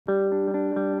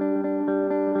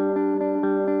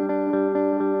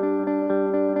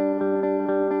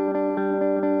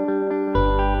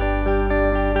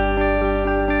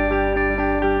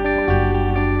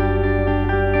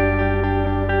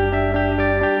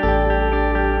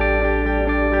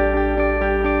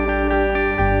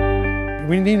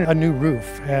We needed a new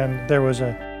roof, and there was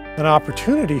an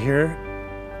opportunity here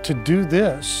to do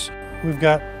this. We've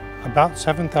got about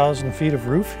 7,000 feet of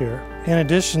roof here. In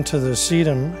addition to the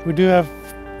sedum, we do have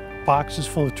boxes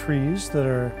full of trees that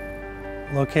are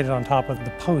located on top of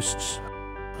the posts.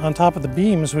 On top of the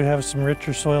beams, we have some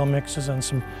richer soil mixes and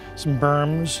some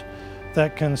berms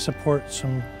that can support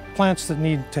some plants that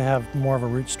need to have more of a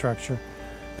root structure.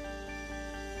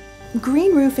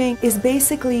 Green roofing is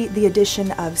basically the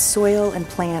addition of soil and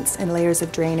plants and layers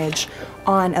of drainage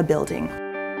on a building.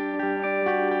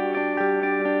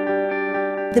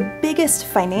 The biggest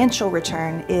financial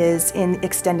return is in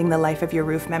extending the life of your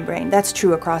roof membrane. That's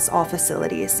true across all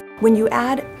facilities. When you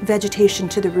add vegetation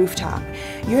to the rooftop,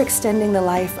 you're extending the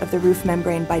life of the roof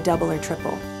membrane by double or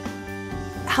triple.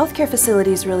 Healthcare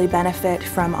facilities really benefit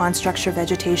from on-structure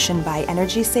vegetation by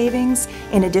energy savings.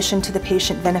 In addition to the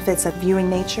patient benefits of viewing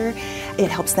nature, it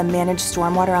helps them manage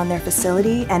stormwater on their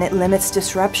facility, and it limits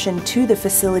disruption to the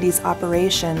facility's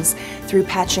operations through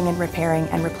patching and repairing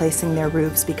and replacing their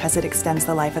roofs because it extends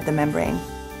the life of the membrane.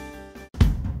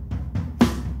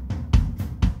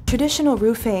 Traditional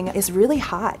roofing is really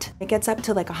hot. It gets up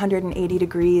to like 180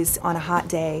 degrees on a hot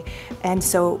day, and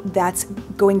so that's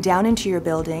going down into your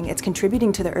building. It's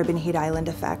contributing to the urban heat island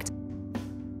effect.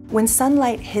 When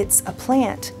sunlight hits a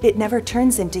plant, it never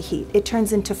turns into heat. It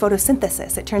turns into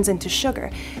photosynthesis. It turns into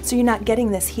sugar. So you're not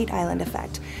getting this heat island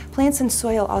effect. Plants and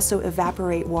soil also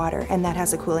evaporate water, and that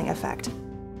has a cooling effect.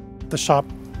 The shop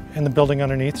and the building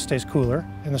underneath stays cooler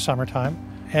in the summertime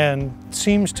and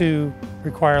seems to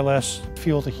require less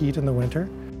fuel to heat in the winter.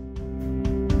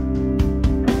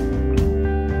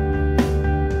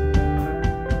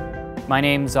 My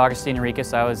name's Augustine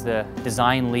Enriquez. I was the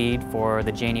design lead for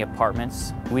the Janney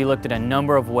Apartments. We looked at a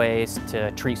number of ways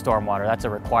to treat stormwater. That's a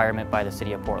requirement by the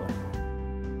City of Portland.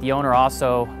 The owner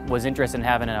also was interested in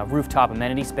having a rooftop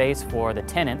amenity space for the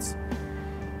tenants.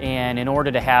 And in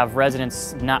order to have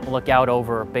residents not look out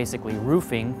over basically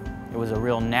roofing, it was a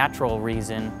real natural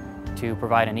reason to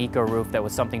provide an eco-roof that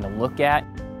was something to look at.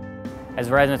 As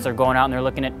residents are going out and they're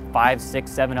looking at 5, 6,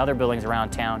 7 other buildings around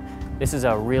town, this is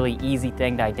a really easy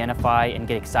thing to identify and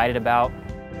get excited about.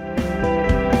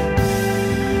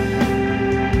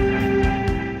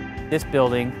 This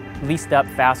building leased up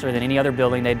faster than any other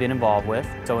building they've been involved with.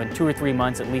 So in 2 or 3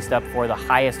 months, it leased up for the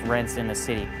highest rents in the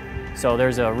city. So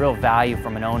there's a real value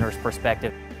from an owner's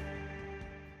perspective.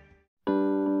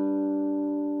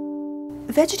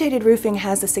 Vegetated roofing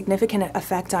has a significant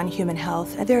effect on human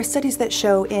health. There are studies that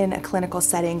show in a clinical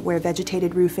setting where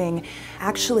vegetated roofing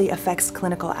actually affects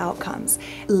clinical outcomes.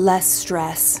 Less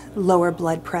stress, lower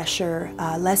blood pressure,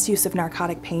 less use of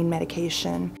narcotic pain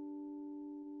medication.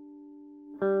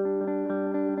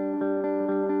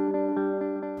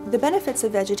 The benefits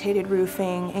of vegetated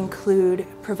roofing include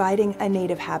providing a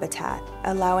native habitat,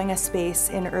 allowing a space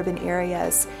in urban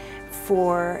areas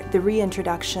for the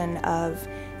reintroduction of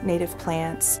native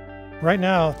plants. Right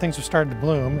now, things have started to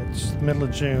bloom. It's the middle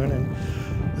of June, and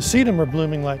the sedum are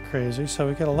blooming like crazy. So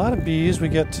we get a lot of bees, we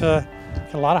get a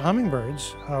lot of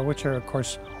hummingbirds, which are, of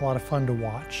course, a lot of fun to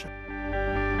watch.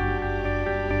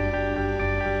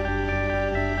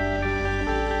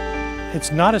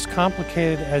 It's not as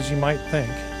complicated as you might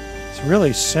think. It's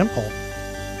really simple.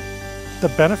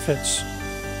 The benefits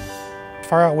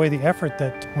far outweigh the effort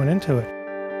that went into it.